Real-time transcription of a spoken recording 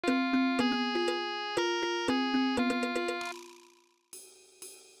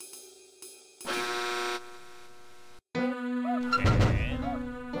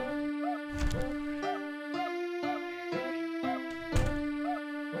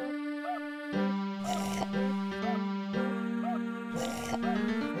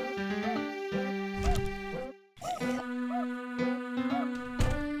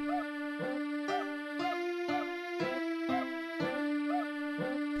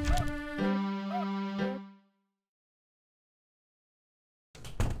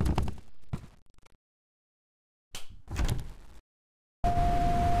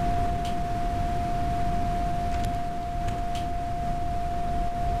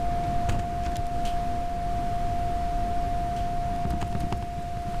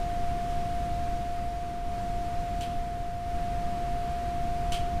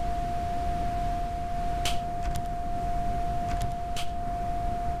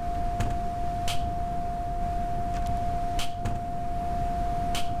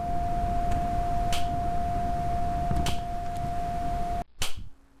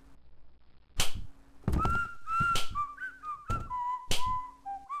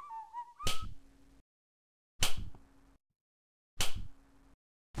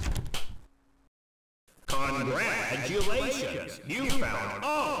Congratulations! You found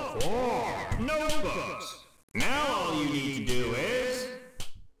all 4 notebooks! Now all you need to do is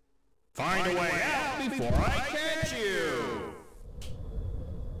find a way out before I catch you!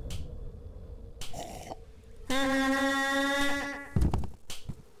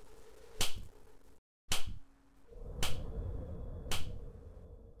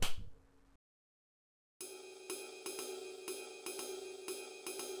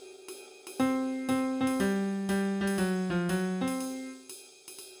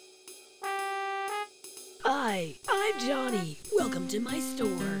 Hi, I'm Johnny. Welcome to my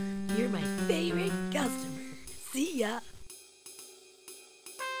store. You're my favorite customer. See ya.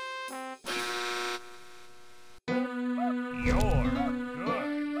 You're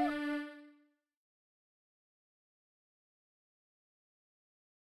good.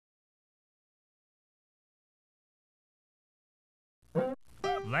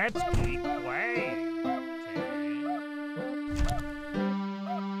 Let's keep playing.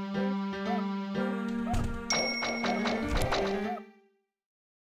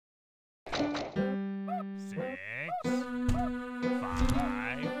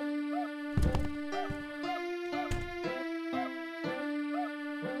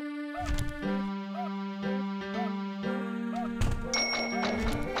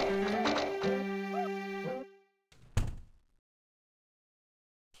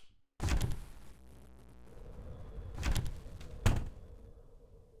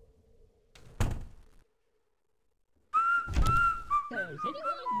 Does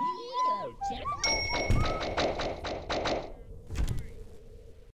anyone need a check?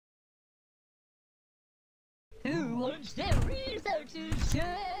 Who wants their researches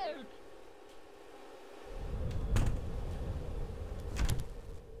shared?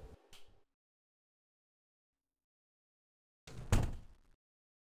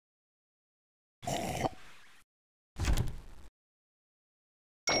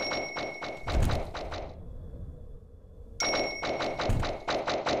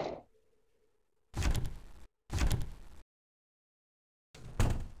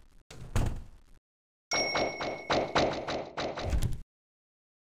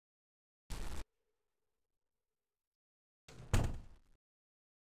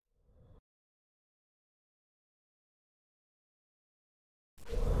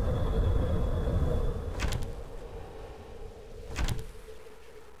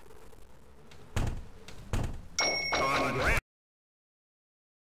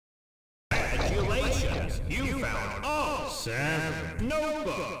 Congratulations! You found all 7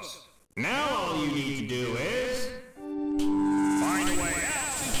 notebooks! Now all you need to do is find a way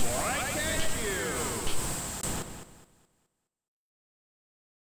out before I catch you!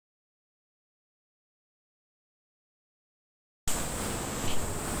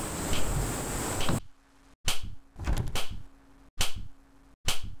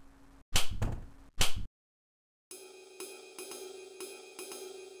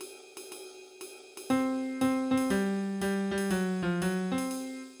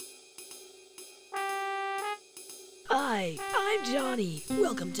 Hi, I'm Johnny.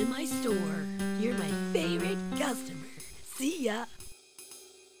 Welcome to my store. You're my favorite customer. See ya.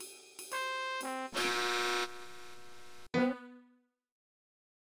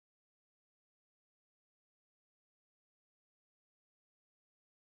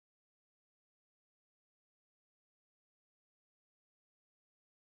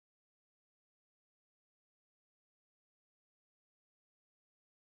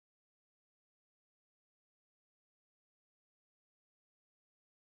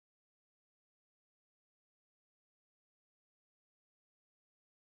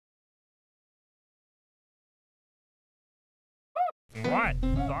 What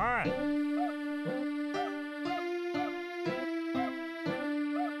fun!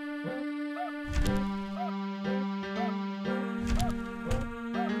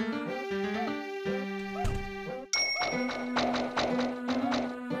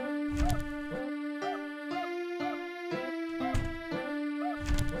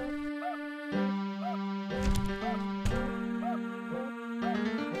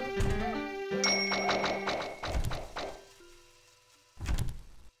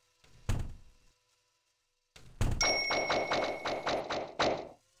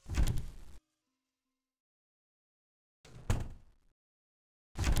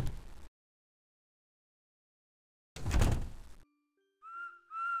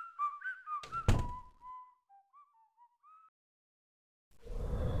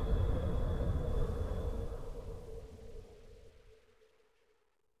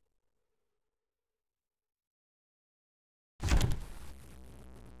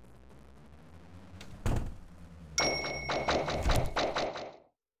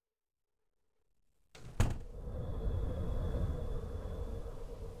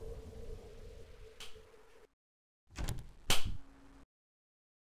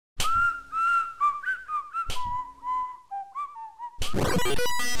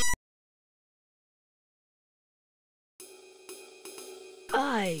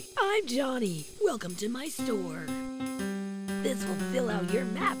 Hi, I'm Johnny. Welcome to my store. This will fill out your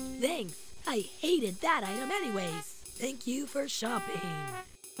map, thanks. I hated that item anyways. Thank you for shopping.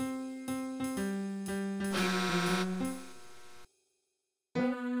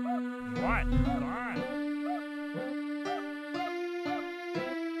 What? Fine.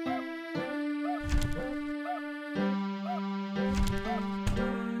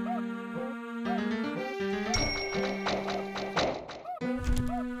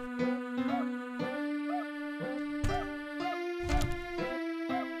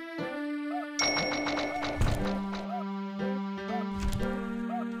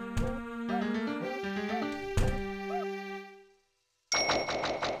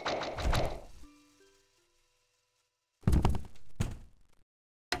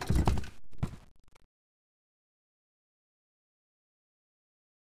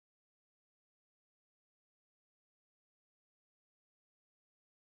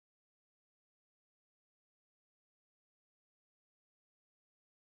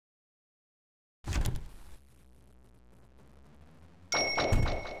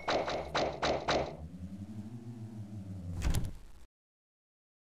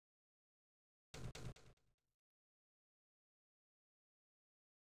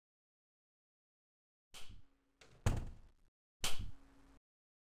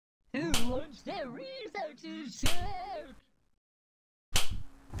 Who wants their research shared?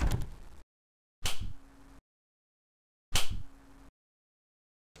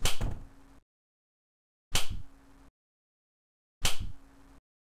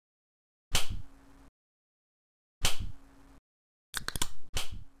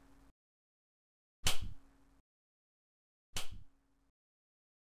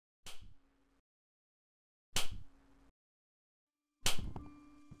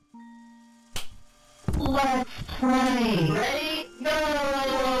 Let's play. Ready? Go!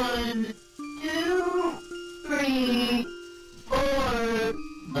 1, 2, 3, 4.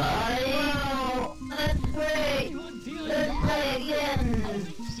 Wow, that's great. Let's play again.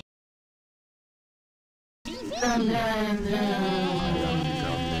 Sometimes,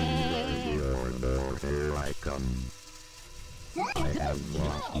 Here I come. I have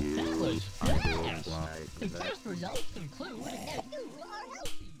lost you. I don't like The that. test results conclude that you are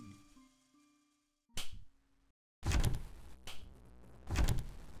healthy.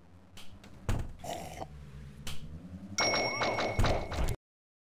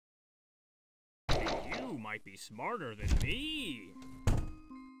 You might be smarter than me.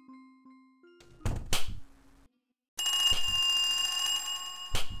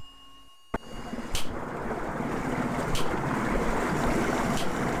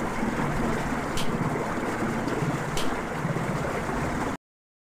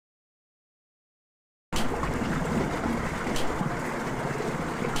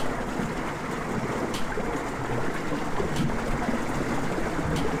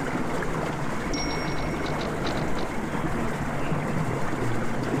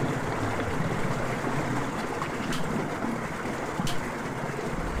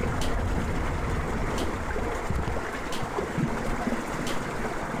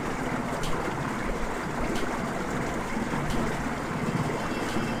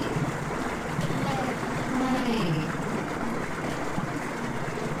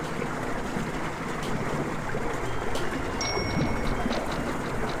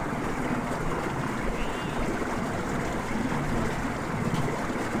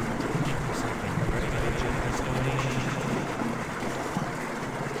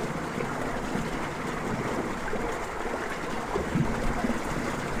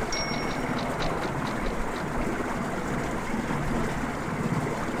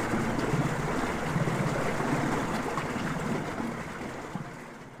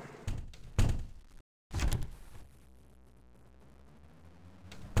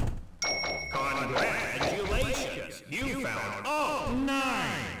 Congratulations! You found all 9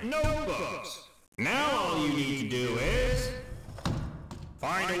 notebooks! Now all you need to do is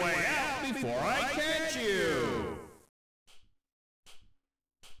find a way out before I catch you!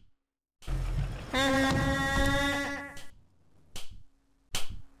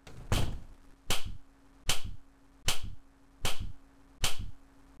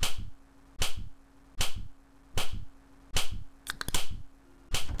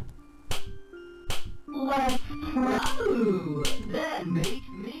 let's play. Ooh, that makes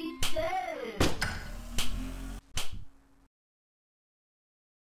me sad.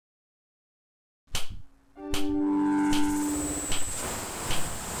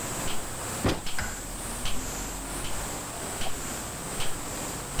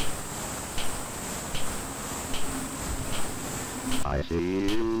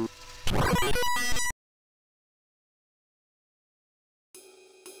 you.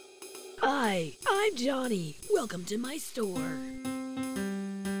 Hi, I'm Johnny. Welcome to my store.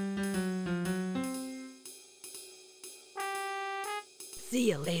 See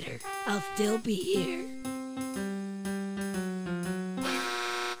you later. I'll still be here.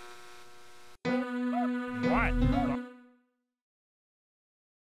 What?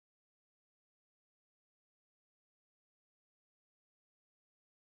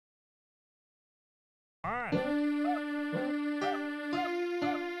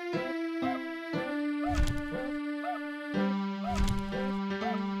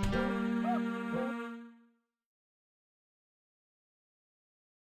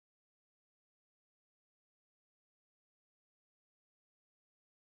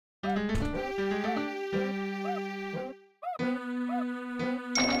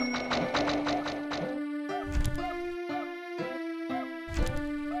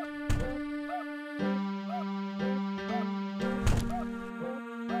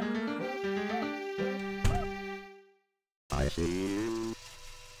 I see you.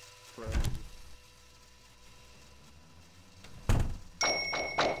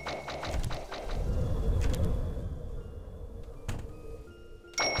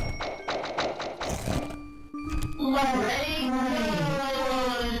 Ready?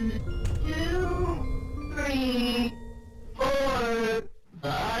 1, 2, 3, 4,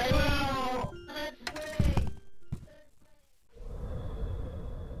 5. Let's play.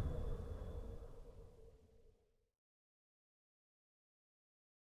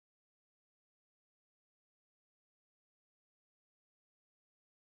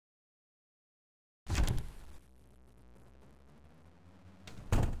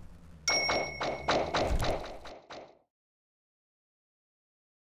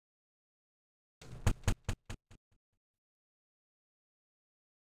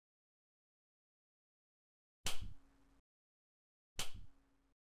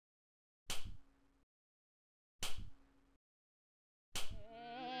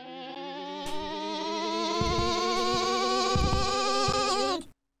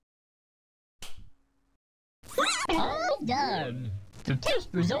 All done. The test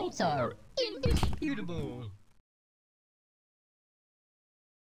results are indisputable.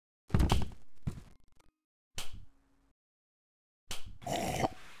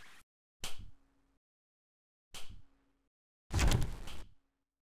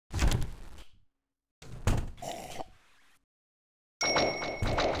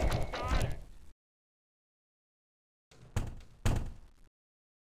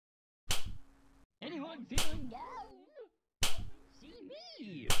 Anyone feeling down? See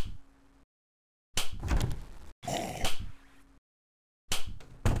me!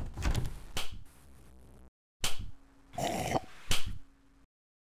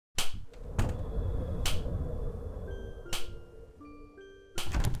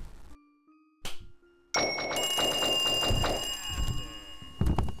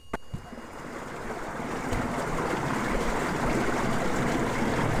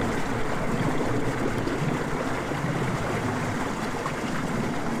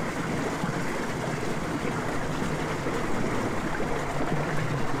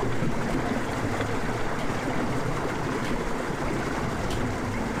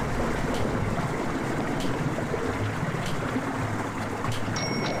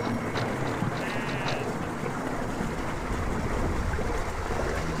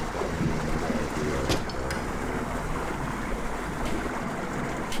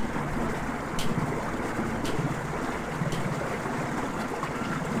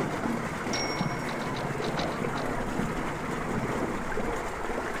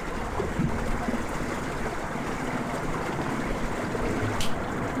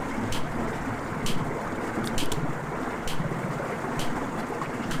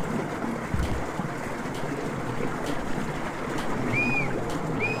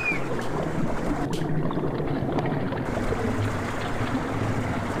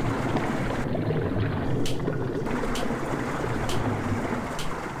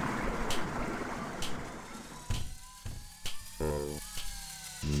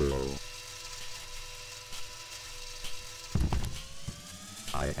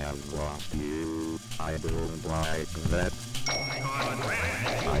 I have lost you. I don't like that.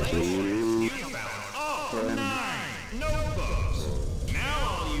 I see you. You found all 9 notebooks. Now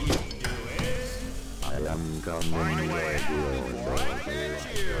all you need to do is I am coming find a way with out you. before I catch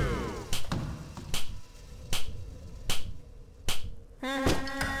you.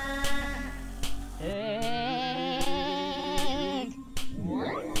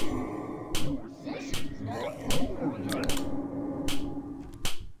 What? Your session's not over yet.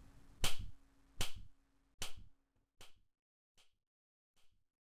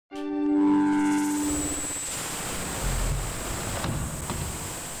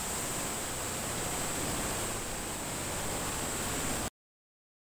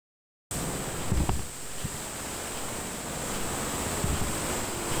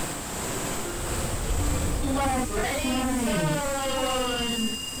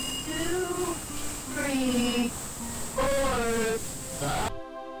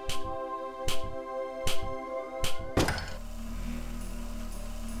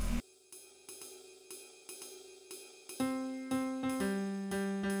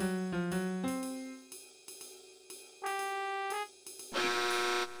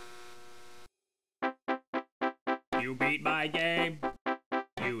 You beat my game.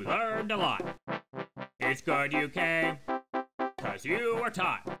 You learned a lot. It's good you came, 'cause you were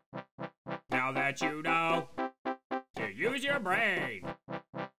taught. Now that you know to use your brain,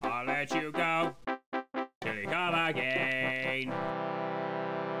 I'll let you go till you come again.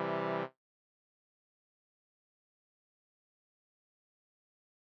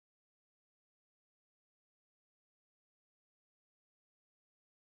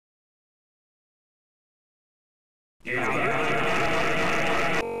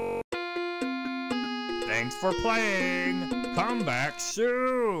 Thanks for playing. Come back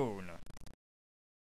soon.